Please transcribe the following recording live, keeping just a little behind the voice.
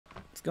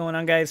What's going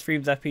on, guys?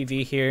 Freebs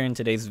FPV here. In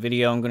today's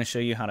video, I'm going to show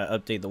you how to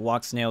update the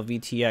Walksnail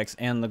VTX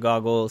and the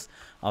goggles.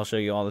 I'll show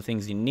you all the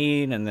things you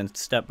need and then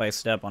step by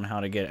step on how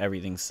to get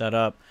everything set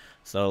up.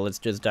 So let's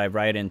just dive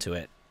right into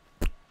it.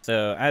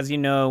 So as you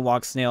know,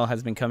 Walksnail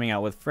has been coming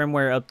out with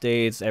firmware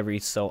updates every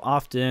so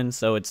often,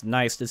 so it's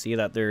nice to see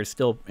that they're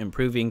still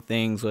improving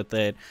things with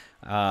it.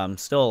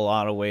 Still a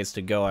lot of ways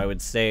to go, I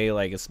would say,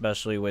 like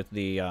especially with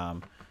the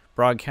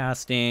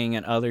broadcasting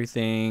and other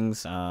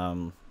things.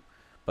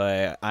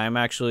 But I'm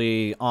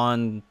actually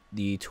on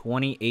the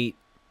 28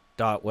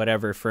 dot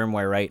whatever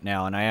firmware right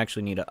now, and I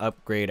actually need to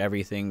upgrade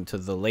everything to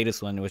the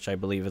latest one, which I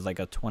believe is like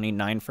a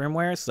 29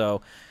 firmware.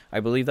 So I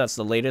believe that's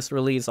the latest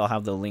release. I'll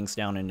have the links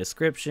down in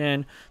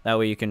description, that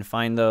way you can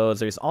find those.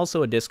 There's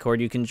also a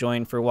Discord you can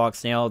join for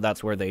Walksnail.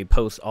 That's where they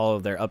post all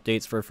of their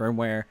updates for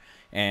firmware,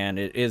 and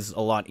it is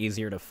a lot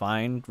easier to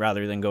find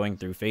rather than going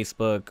through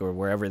Facebook or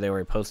wherever they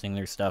were posting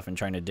their stuff and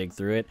trying to dig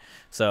through it.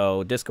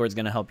 So Discord's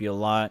going to help you a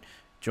lot.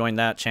 Join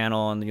that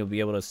channel and you'll be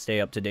able to stay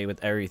up to date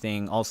with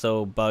everything.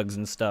 Also bugs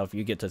and stuff,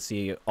 you get to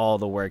see all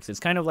the works. It's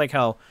kind of like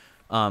how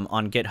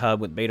on GitHub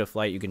with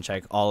Betaflight you can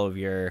check all of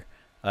your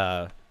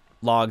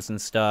logs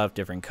and stuff,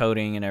 different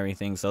coding and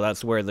everything. So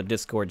that's where the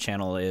Discord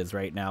channel is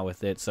right now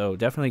with it, so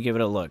definitely give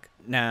it a look.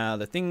 Now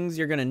the things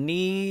you're gonna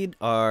need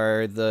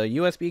are the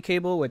USB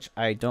cable, which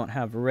I don't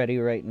have ready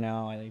right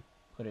now. I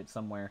put it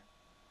somewhere.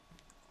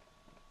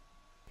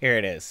 Here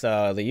it is.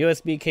 So the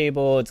USB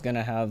cable, it's going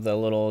to have the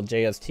little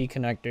JST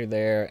connector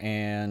there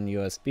and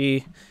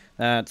USB.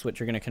 That's what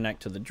you're going to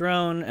connect to the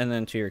drone and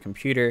then to your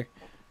computer.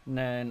 And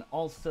then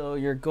also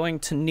you're going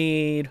to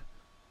need,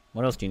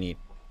 what else do you need?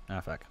 Ah,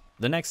 fuck.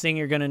 The next thing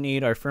you're going to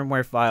need are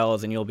firmware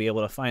files, and you'll be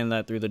able to find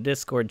that through the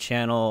Discord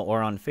channel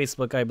or on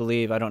Facebook, I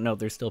believe. I don't know if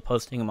they're still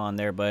posting them on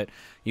there, but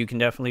you can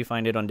definitely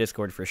find it on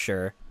Discord for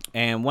sure.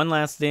 And one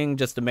last thing,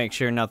 just to make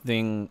sure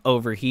nothing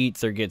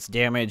overheats or gets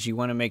damaged, you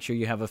want to make sure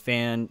you have a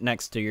fan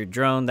next to your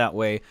drone. That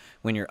way,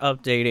 when you're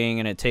updating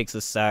and it takes a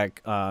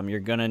sec,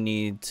 you're going to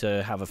need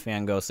to have a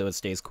fan go so it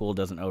stays cool,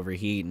 doesn't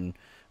overheat and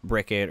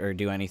brick it or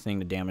do anything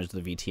to damage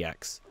the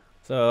VTX.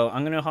 So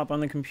I'm going to hop on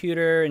the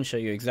computer and show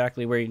you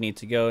exactly where you need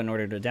to go in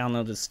order to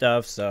download this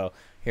stuff. So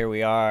here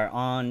we are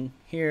on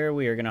here.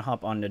 We are going to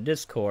hop onto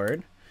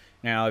Discord.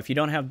 Now, if you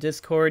don't have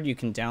Discord, you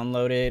can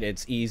download it.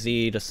 It's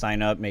easy to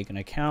sign up, make an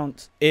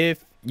account.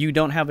 If you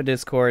don't have a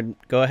Discord,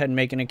 go ahead and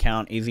make an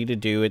account. Easy to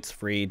do. It's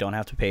free. Don't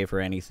have to pay for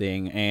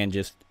anything. And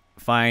just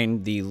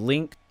find the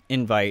link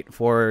invite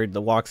for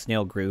the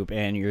Walksnail group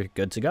and you're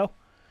good to go.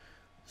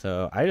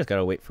 So I just got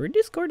to wait for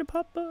Discord to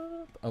pop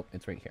up. Oh,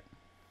 it's right here.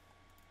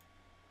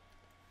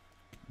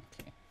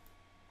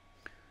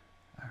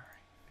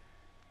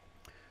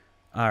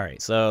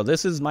 Alright, so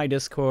this is my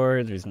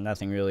Discord. There's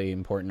nothing really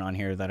important on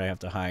here that I have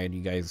to hide.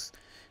 You guys,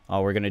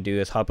 all we're going to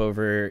do is hop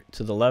over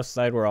to the left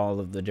side where all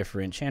of the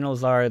different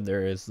channels are.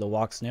 There is the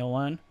Walksnail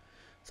one.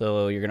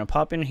 So you're going to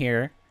pop in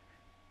here,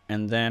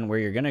 and then where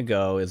you're going to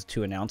go is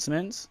to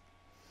announcements.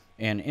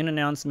 And in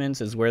announcements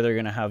is where they're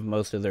going to have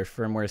most of their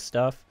firmware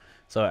stuff.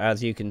 So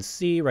as you can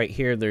see right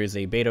here, there's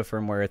a beta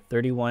firmware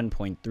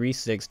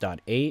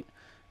 31.36.8.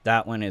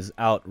 That one is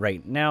out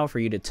right now for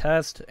you to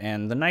test,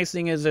 and the nice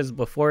thing is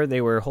before they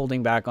were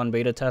holding back on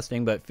beta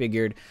testing, but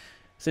figured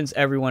since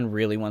everyone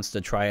really wants to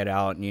try it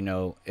out, you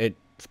know,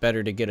 it's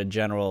better to get a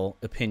general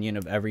opinion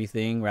of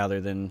everything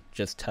rather than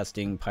just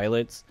testing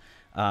pilots.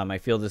 I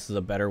feel this is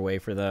a better way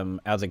for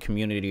them as a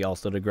community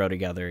also to grow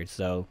together,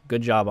 so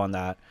good job on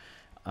that.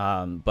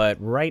 But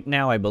right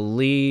now I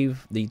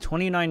believe the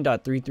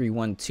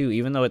 29.3312,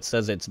 even though it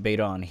says it's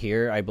beta on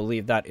here, I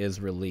believe that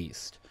is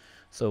released.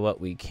 So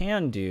what we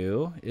can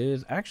do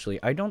is,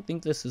 actually, I don't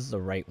think this is the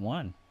right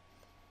one.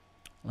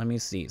 Let me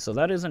see. So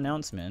that is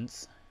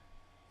announcements.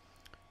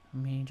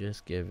 Let me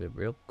just give it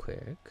real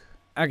quick.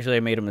 Actually, I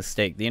made a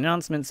mistake. The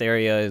announcements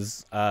area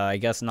is, I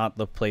guess, not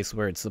the place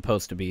where it's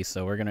supposed to be,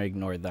 so we're going to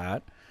ignore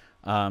that.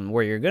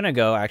 Where you're going to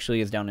go,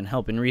 actually, is down in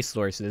Help and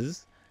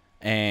Resources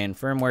and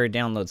Firmware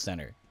Download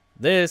Center.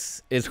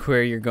 This is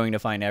where you're going to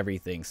find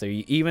everything. So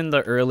even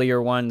the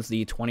earlier ones,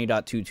 the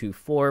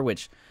 20.224,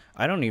 which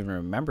I don't even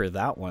remember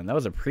that one. That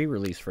was a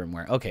pre-release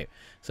firmware. Okay,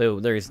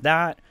 so there's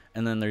that,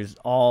 and then there's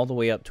all the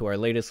way up to our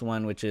latest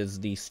one, which is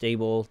the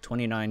stable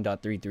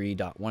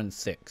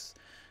 29.33.16.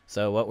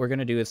 So what we're going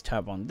to do is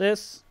tap on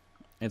this.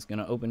 It's going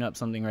to open up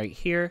something right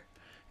here,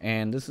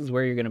 and this is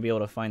where you're going to be able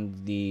to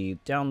find the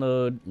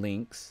download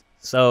links.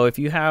 So if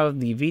you have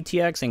the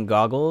VTX and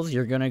goggles,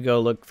 you're going to go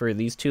look for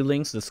these two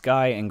links, the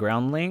sky and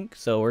ground link.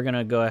 So we're going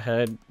to go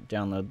ahead,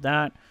 download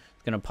that.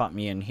 It's going to pop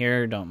me in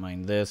here. Don't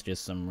mind this,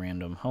 just some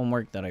random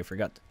homework that I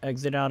forgot to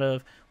exit out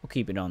of. We'll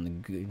keep it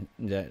on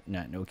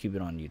we'll keep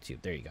it on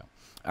YouTube. There you go.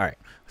 All right,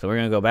 so we're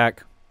going to go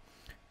back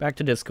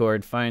to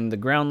Discord, find the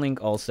ground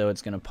link also.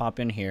 It's going to pop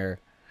in here,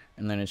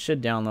 and then it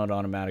should download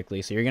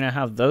automatically. So you're going to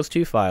have those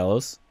two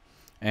files,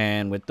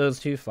 and with those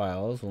two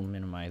files, we'll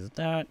minimize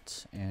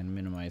that and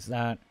minimize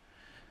that.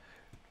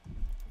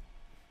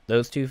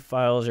 Those two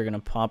files are going to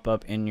pop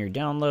up in your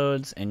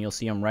downloads, and you'll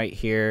see them right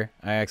here.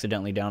 I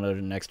accidentally downloaded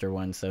an extra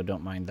one, so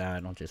don't mind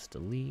that. I'll just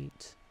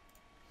delete.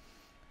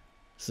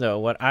 So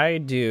what I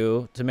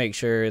do to make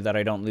sure that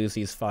I don't lose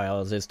these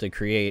files is to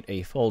create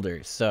a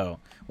folder. So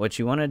what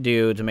you want to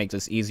do to make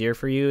this easier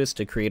for you is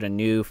to create a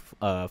new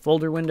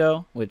folder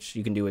window, which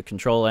you can do with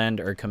Control N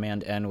or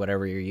Command N,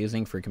 whatever you're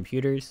using for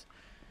computers.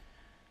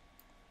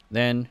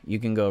 Then you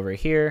can go over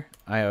here.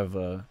 I have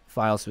a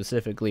file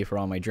specifically for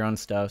all my drone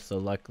stuff, so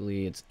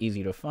luckily it's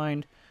easy to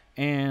find.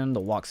 And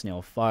the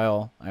Walksnail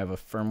file, I have a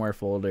firmware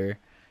folder.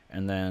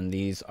 And then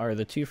these are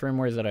the two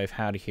firmwares that I've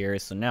had here.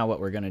 So now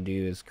what we're going to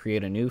do is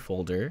create a new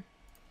folder.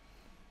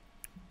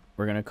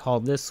 We're going to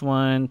call this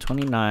one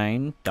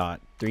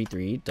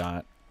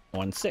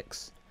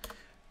 29.33.16.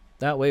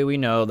 That way we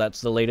know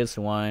that's the latest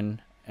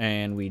one.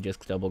 And we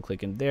just double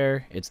click in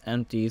there. It's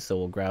empty, so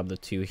we'll grab the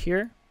two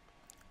here.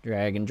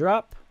 Drag and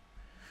drop.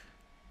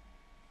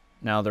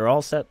 Now they're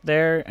all set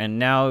there. And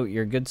now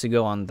you're good to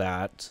go on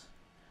that.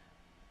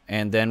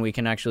 And then we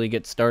can actually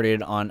get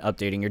started on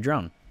updating your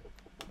drone.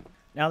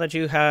 Now that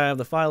you have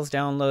the files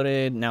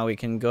downloaded, now we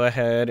can go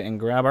ahead and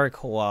grab our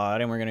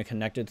quad and we're going to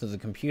connect it to the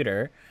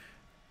computer.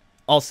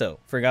 Also,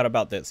 forgot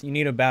about this. You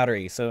need a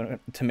battery so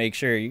to make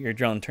sure your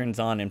drone turns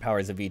on and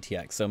powers a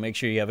VTX. So make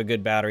sure you have a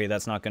good battery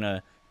that's not going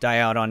to die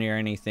out on you or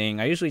anything.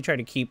 I usually try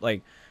to keep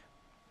like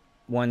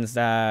ones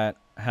that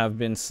have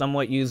been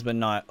somewhat used but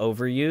not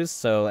overused.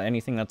 So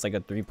anything that's like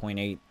a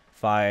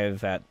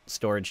 3.85 at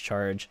storage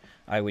charge,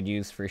 I would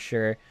use for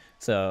sure.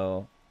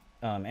 So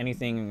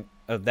anything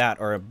of that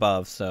or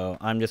above, so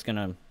I'm just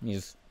gonna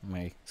use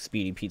my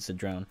speedy pizza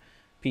drone.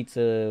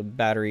 Pizza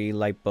battery,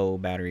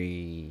 lipo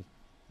battery,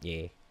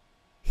 yeah.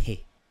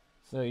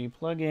 So you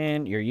plug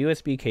in your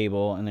USB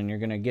cable and then you're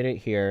gonna get it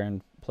here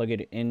and plug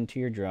it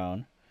into your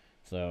drone.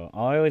 So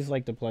I always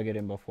like to plug it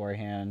in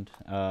beforehand.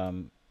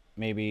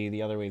 Maybe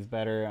the other way is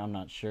better, I'm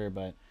not sure,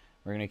 but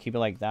we're gonna keep it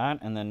like that.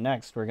 And then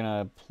next we're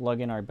gonna plug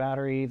in our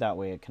battery, that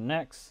way it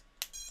connects.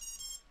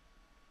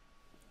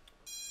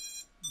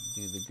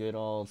 Do the good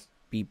old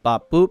beep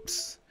bop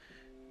boops.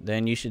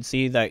 Then you should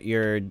see that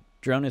your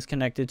drone is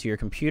connected to your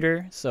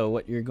computer. So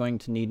what you're going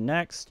to need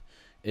next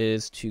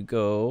is to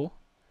go,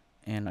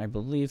 and I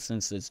believe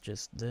since it's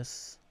just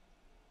this,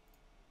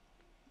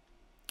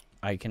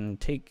 I can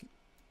take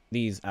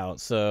these out.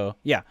 So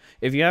yeah,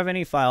 if you have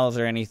any files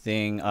or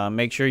anything,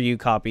 make sure you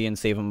copy and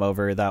save them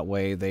over. That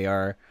way they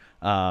are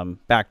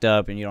backed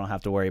up and you don't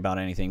have to worry about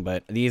anything.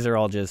 But these are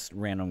all just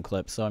random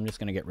clips, so I'm just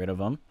going to get rid of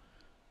them.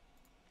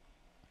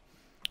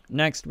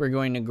 Next, we're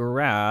going to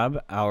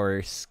grab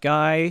our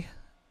sky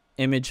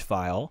image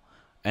file,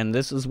 and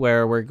this is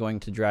where we're going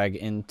to drag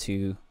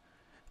into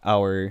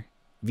our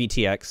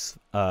VTX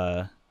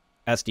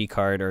SD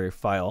card or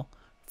file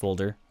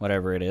folder,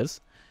 whatever it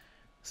is.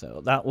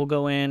 So that will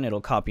go in,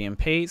 it'll copy and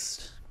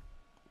paste.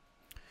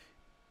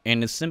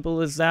 And as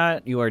simple as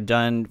that, you are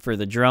done for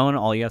the drone.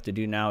 All you have to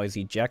do now is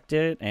eject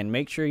it, and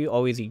make sure you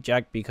always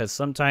eject, because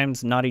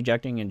sometimes not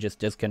ejecting and just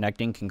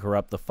disconnecting can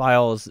corrupt the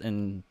files,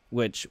 and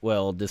which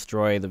will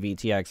destroy the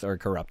VTX or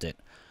corrupt it.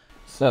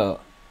 So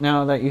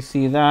now that you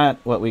see that,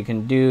 what we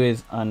can do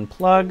is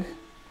unplug.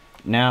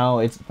 Now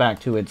it's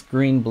back to its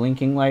green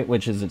blinking light,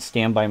 which is its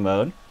standby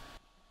mode.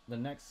 The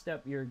next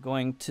step you're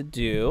going to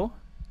do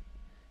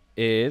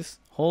is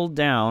hold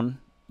down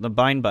the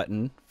bind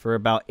button for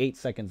about 8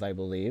 seconds, I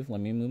believe.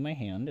 Let me move my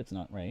hand, it's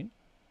not right.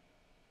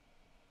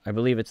 I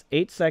believe it's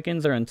 8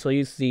 seconds or until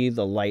you see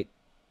the light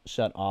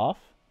shut off.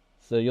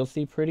 So you'll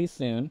see pretty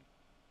soon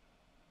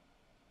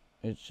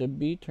it should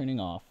be turning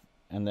off,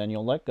 and then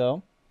you'll let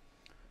go.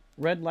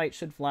 Red light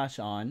should flash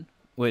on,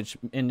 which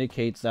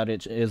indicates that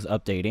it is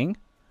updating.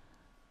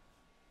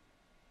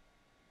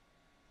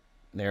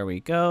 There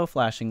we go,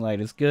 flashing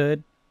light is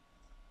good.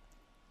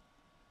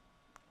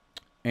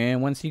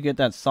 And once you get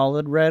that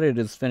solid red, it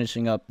is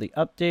finishing up the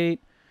update,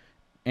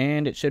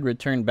 and it should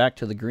return back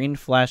to the green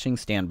flashing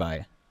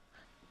standby.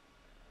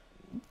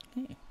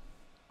 Okay.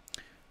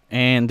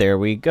 And there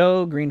we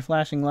go, green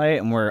flashing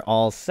light, and we're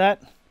all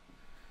set.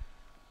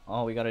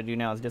 All we gotta do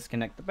now is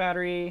disconnect the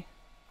battery,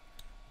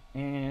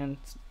 and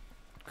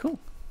cool.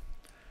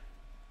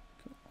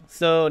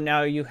 So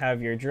now you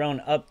have your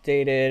drone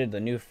updated,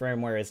 the new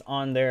firmware is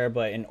on there,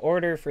 but in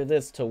order for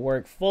this to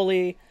work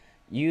fully,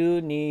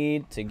 you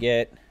need to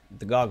get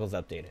the goggles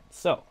updated.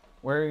 So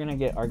we're gonna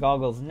get our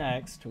goggles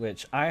next,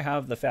 which I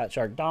have the Fat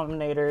Shark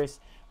Dominators.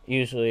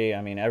 Usually,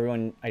 I mean,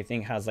 everyone I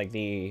think has like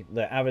the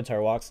Avatar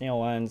Walksnail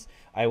ones.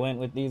 I went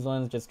with these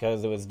ones just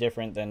because it was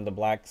different than the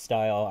black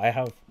style. I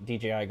have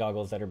DJI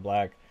goggles that are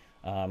black.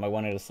 I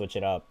wanted to switch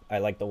it up. I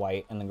like the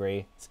white and the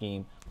gray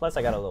scheme. Plus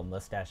I got a little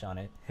mustache on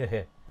it.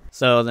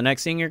 So the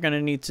next thing you're gonna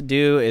need to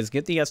do is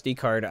get the SD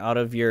card out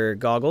of your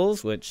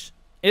goggles, which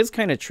is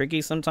kind of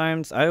tricky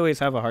sometimes. I always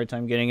have a hard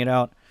time getting it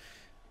out.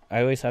 I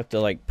always have to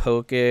like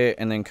poke it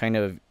and then kind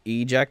of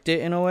eject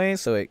it in a way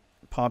so it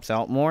pops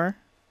out more,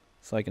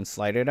 so I can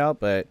slide it out,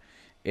 but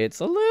it's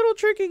a little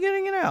tricky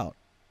getting it out.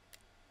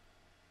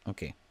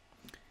 Okay.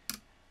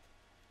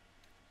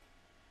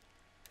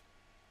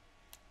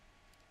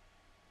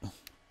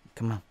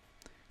 Come on.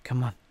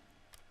 Come on.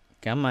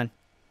 Come on.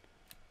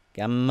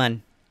 Come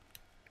on.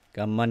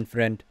 Come on,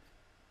 friend.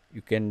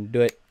 You can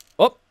do it.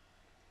 Oh!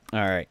 All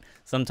right.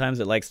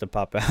 Sometimes it likes to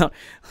pop out.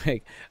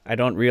 Like, I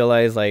don't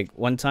realize, like,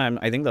 one time,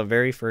 I think the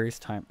very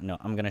first time. No,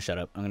 I'm going to shut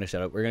up. I'm going to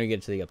shut up. We're going to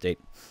get to the update.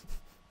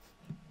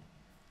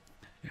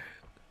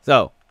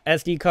 So,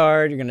 SD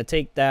card, you're going to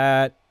take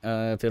that.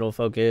 If it'll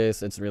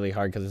focus, it's really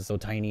hard because it's so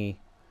tiny.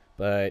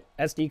 But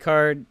SD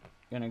card,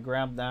 going to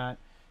grab that.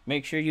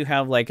 Make sure you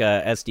have, like,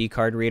 a SD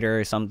card reader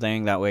or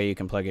something. That way you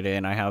can plug it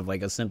in. I have,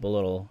 like, a simple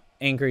little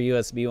Anchor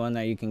USB one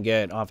that you can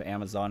get off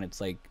Amazon.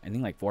 It's, like, I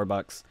think, like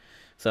 $4.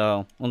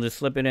 So we'll just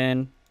slip it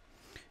in,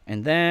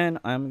 and then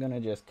I'm gonna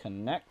just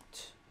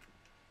connect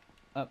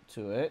up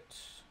to it.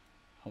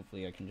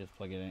 Hopefully I can just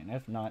plug it in.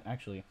 If not,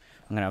 actually,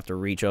 I'm gonna have to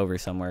reach over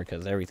somewhere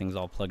because everything's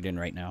all plugged in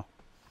right now.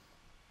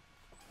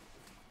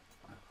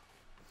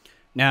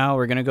 Now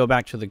we're gonna go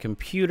back to the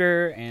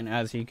computer, and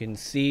as you can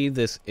see,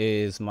 this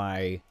is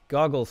my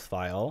goggles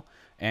file,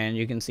 and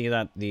you can see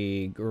that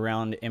the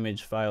ground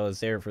image file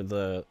is there for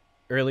the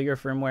earlier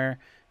firmware.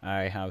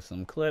 I have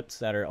some clips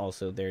that are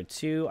also there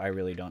too. I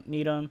really don't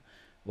need them.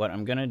 What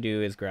I'm gonna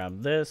do is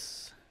grab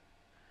this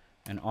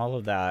and all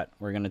of that.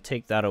 We're gonna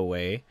take that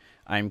away.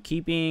 I'm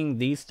keeping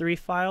these 3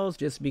 files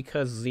just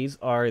because these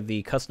are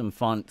the custom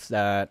fonts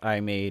that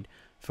I made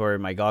for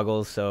my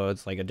goggles, so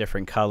it's like a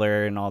different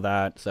color and all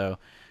that. So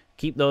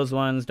keep those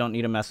ones, don't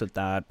need to mess with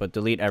that, but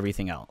delete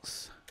everything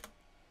else.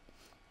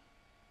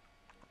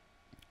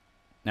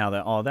 Now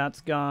that all that's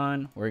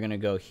gone, we're gonna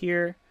go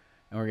here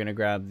and we're going to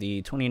grab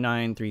the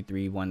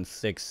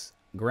 293316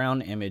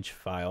 ground image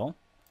file,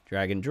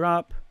 drag and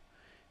drop,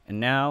 and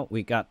now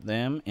we got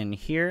them in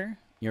here.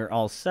 You're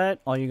all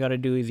set. All you got to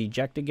do is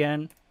eject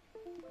again,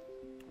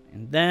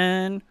 and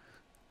then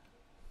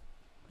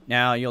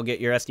now you'll get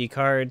your SD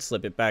card,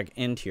 slip it back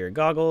into your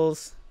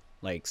goggles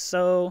like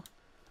so.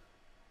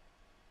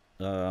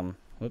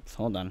 Whoops,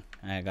 hold on,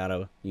 I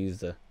gotta use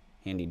the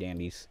handy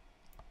dandies.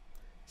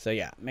 So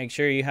yeah, make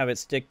sure you have it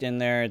sticked in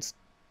there. It's,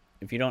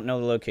 if you don't know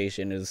the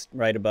location, is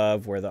right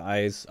above where the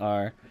eyes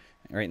are,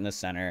 right in the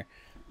center.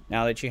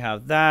 Now that you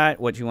have that,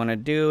 what you want to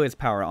do is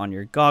power on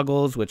your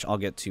goggles, which I'll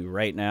get to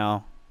right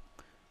now.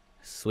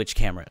 Switch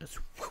cameras.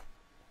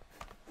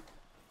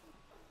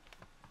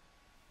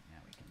 Now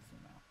we can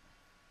zoom out.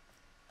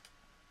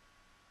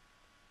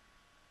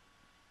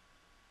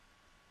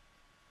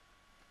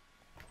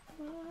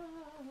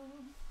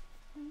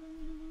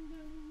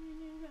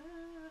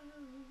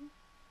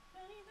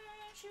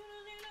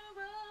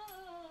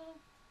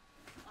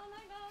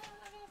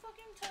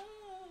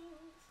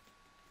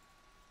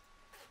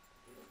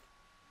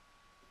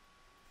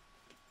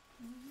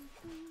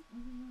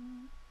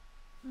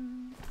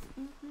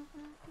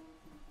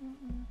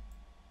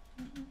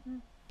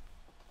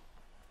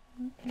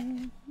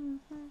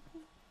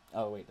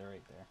 Oh wait, they're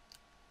right there.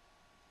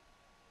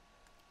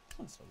 This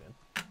one's so good.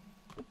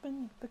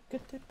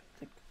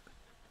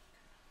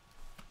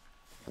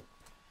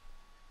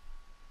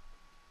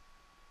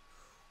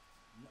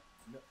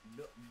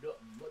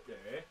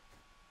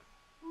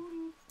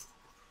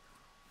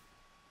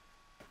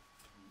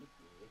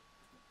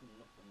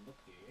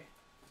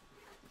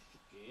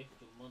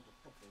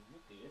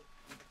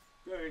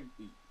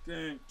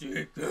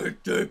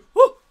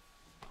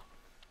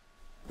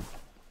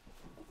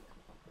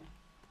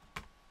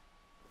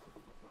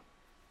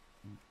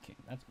 Okay,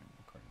 that's been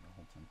recording the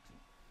whole time too.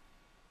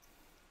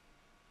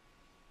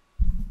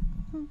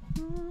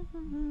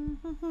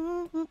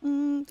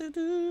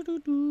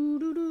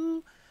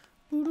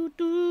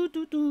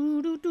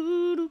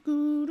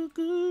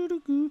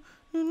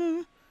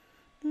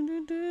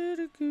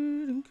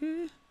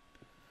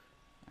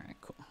 Alright,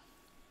 cool.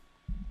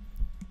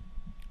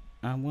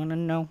 I wanna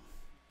know.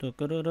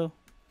 Alright.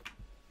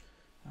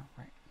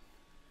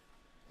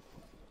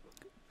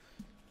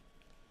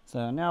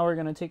 So now we're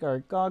gonna take our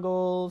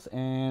goggles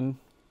and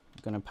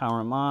gonna power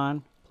them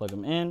on, plug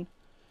them in.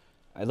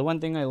 The one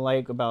thing I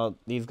like about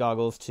these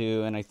goggles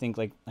too, and I think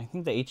the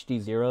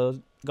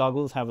HD0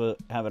 goggles have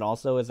it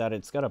also, is that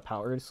it's got a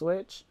power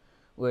switch,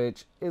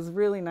 which is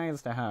really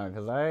nice to have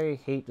because I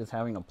hate just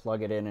having to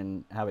plug it in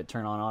and have it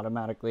turn on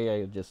automatically.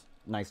 It's just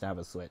nice to have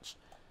a switch.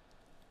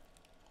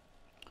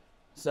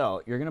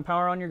 So you're gonna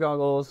power on your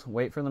goggles,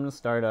 wait for them to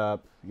start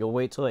up. You'll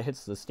wait till it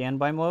hits the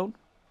standby mode.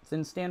 It's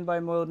in standby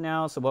mode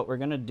now, so what we're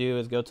gonna do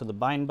is go to the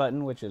bind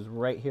button, which is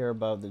right here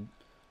above the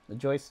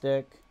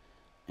joystick,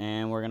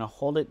 and we're gonna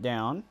hold it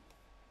down.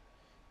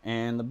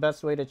 And the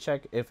best way to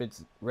check if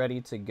it's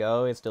ready to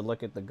go is to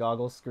look at the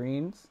goggle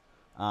screens.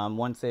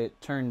 Once it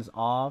turns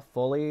off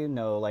fully,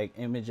 no like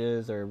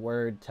images or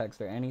word, text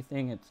or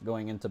anything, it's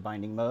going into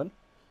binding mode.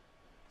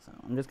 So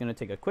I'm just gonna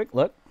take a quick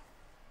look.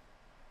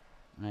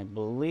 I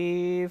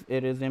believe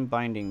it is in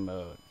binding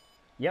mode.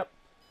 Yep.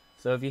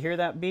 So if you hear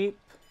that beep,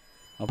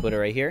 I'll put it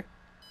right here.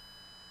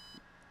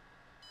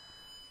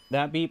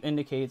 That beep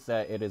indicates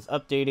that it is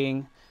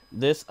updating.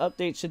 This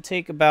update should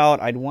take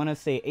about, I'd want to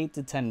say 8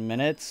 to 10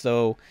 minutes.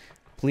 So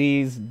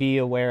please be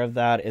aware of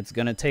that. It's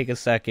going to take a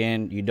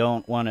second. You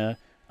don't want to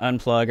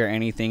unplug or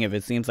anything. If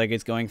it seems like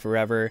it's going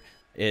forever,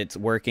 it's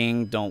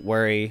working. Don't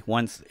worry.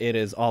 Once it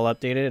is all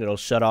updated, it'll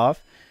shut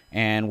off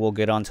and we'll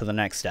get on to the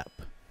next step.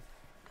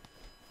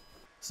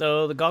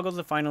 So the goggles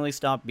have finally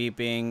stopped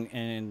beeping,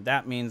 and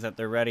that means that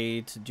they're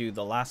ready to do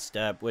the last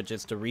step, which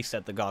is to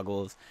reset the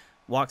goggles.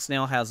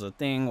 Walksnail has a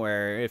thing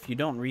where if you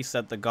don't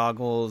reset the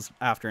goggles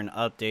after an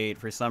update,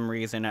 for some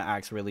reason it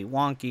acts really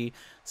wonky,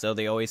 so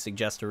they always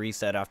suggest to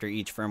reset after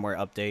each firmware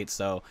update.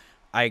 So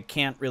I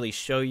can't really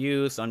show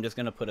you, so I'm just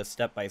going to put a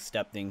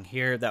step-by-step thing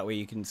here, that way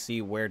you can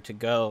see where to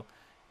go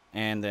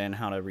and then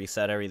how to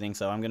reset everything.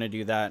 So I'm going to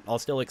do that. I'll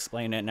still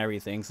explain it and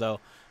everything, so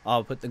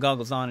I'll put the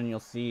goggles on and you'll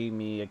see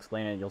me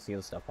explain it. You'll see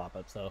the stuff pop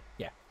up. So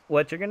yeah,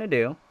 what you're going to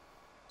do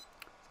is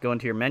go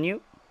into your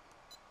menu,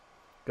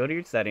 go to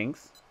your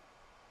settings,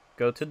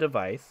 go to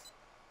device,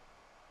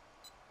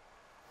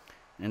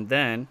 and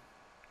then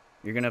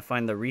you're going to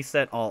find the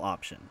reset all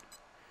option.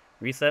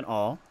 Reset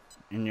all,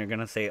 and you're going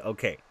to say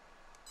okay.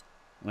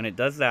 When it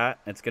does that,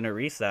 it's going to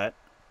reset.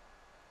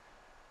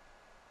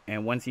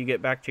 And once you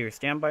get back to your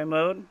standby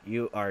mode,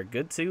 you are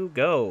good to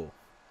go.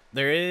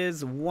 There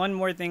is one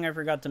more thing I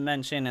forgot to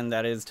mention, and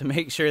that is to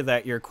make sure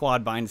that your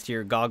quad binds to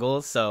your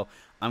goggles. So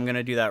I'm going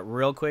to do that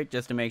real quick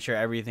just to make sure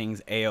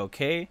everything's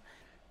a-okay.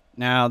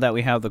 Now that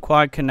we have the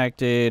quad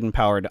connected and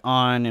powered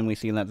on, and we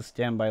see that the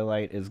standby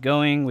light is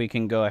going, we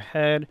can go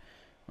ahead.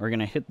 We're going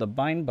to hit the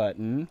bind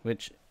button,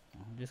 which,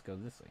 I'll just go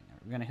this way now.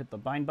 We're going to hit the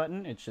bind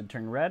button. It should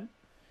turn red.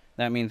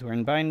 That means we're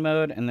in bind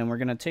mode, and then we're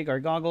going to take our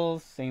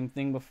goggles, same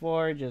thing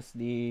before, just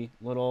the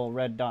little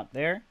red dot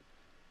there.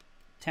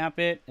 Tap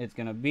it, it's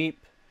going to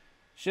beep.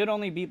 Should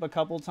only beep a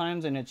couple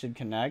times and it should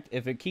connect.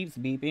 If it keeps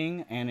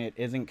beeping and it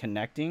isn't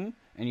connecting,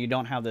 and you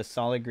don't have this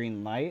solid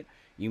green light,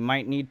 you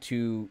might need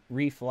to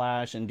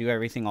reflash and do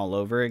everything all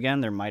over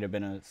again. There might have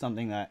been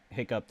something that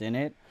hiccuped in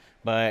it.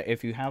 But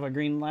if you have a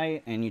green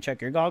light and you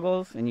check your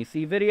goggles and you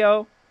see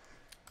video,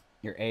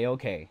 you're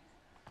a-okay.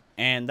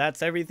 And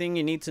that's everything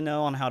you need to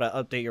know on how to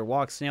update your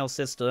Walksnail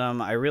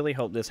system. I really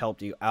hope this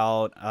helped you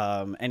out.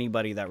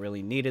 Anybody that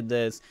really needed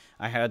this.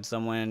 I had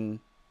someone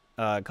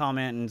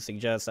comment and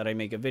suggest that I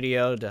make a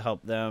video to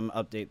help them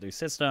update their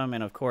system.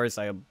 And of course,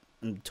 I am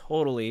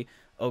totally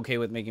okay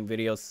with making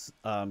videos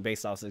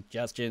based off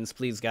suggestions.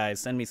 Please, guys,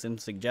 send me some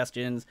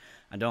suggestions.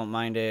 I don't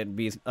mind it. It'd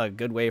be a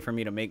good way for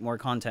me to make more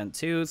content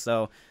too.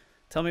 So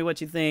tell me what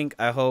you think.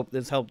 I hope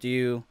this helped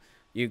you.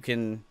 You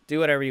can do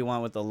whatever you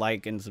want with the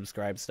like and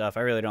subscribe stuff. I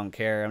really don't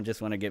care. I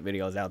just want to get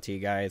videos out to you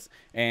guys.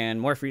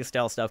 And more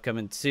freestyle stuff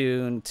coming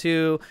soon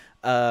too.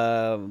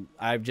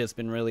 I've just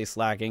been really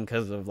slacking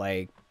because of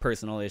like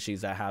personal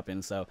issues that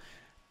happen. So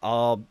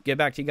I'll get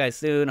back to you guys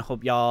soon.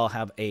 Hope y'all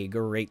have a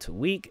great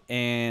week.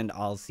 And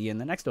I'll see you in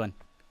the next one.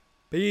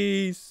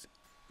 Peace.